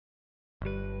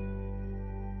I'm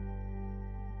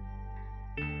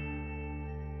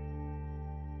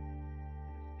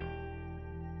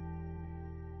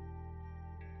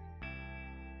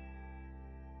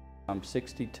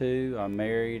 62, I'm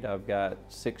married, I've got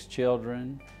 6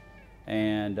 children,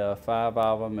 and 5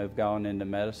 of them have gone into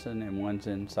medicine and one's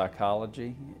in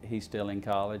psychology. He's still in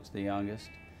college, the youngest.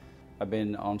 I've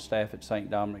been on staff at St.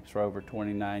 Dominic's for over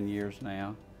 29 years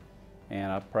now, and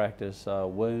I practice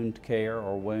wound care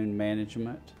or wound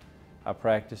management. I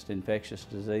practiced infectious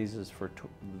diseases for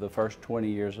the first 20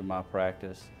 years of my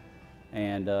practice,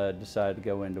 and decided to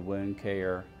go into wound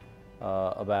care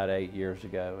about 8 years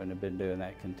ago, and have been doing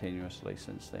that continuously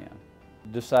since then.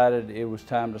 Decided it was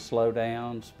time to slow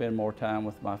down, spend more time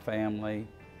with my family,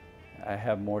 I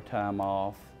have more time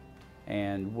off,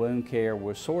 and wound care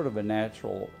was sort of a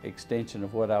natural extension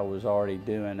of what I was already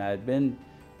doing. I had been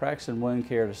practicing wound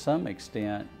care to some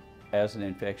extent as an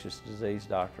infectious disease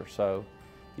doctor, so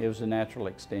it was a natural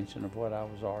extension of what I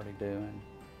was already doing.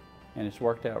 And it's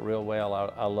worked out real well.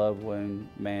 I love wound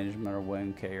management or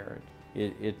wound care.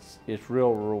 It's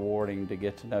real rewarding to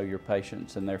get to know your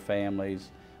patients and their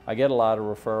families. I get a lot of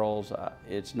referrals.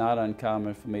 It's not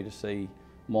uncommon for me to see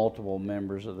multiple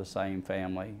members of the same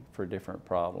family for different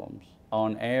problems.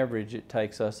 On average, it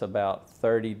takes us about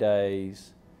 30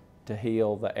 days to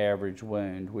heal the average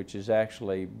wound, which is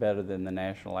actually better than the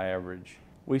national average.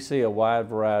 We see a wide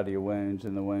variety of wounds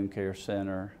in the Wound Care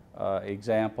Center.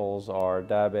 Examples are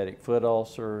diabetic foot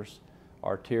ulcers,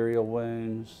 arterial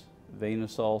wounds,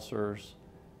 venous ulcers,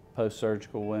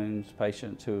 post-surgical wounds,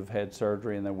 patients who have had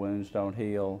surgery and their wounds don't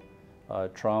heal,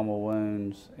 trauma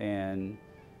wounds, and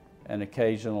an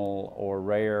occasional or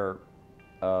rare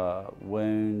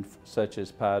wound such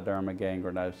as pyoderma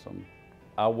gangrenosum.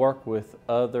 I work with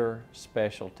other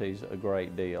specialties a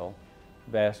great deal,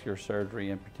 vascular surgery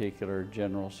in particular,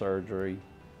 general surgery,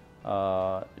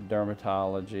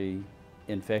 dermatology,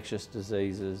 infectious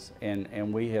diseases,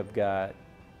 and we have got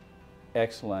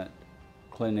excellent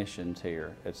clinicians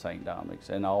here at St. Dominic's,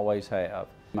 and always have.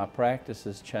 My practice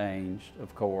has changed,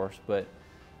 of course, but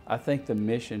I think the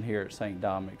mission here at St.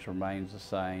 Dominic's remains the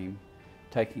same,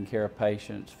 taking care of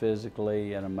patients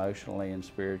physically and emotionally and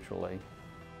spiritually.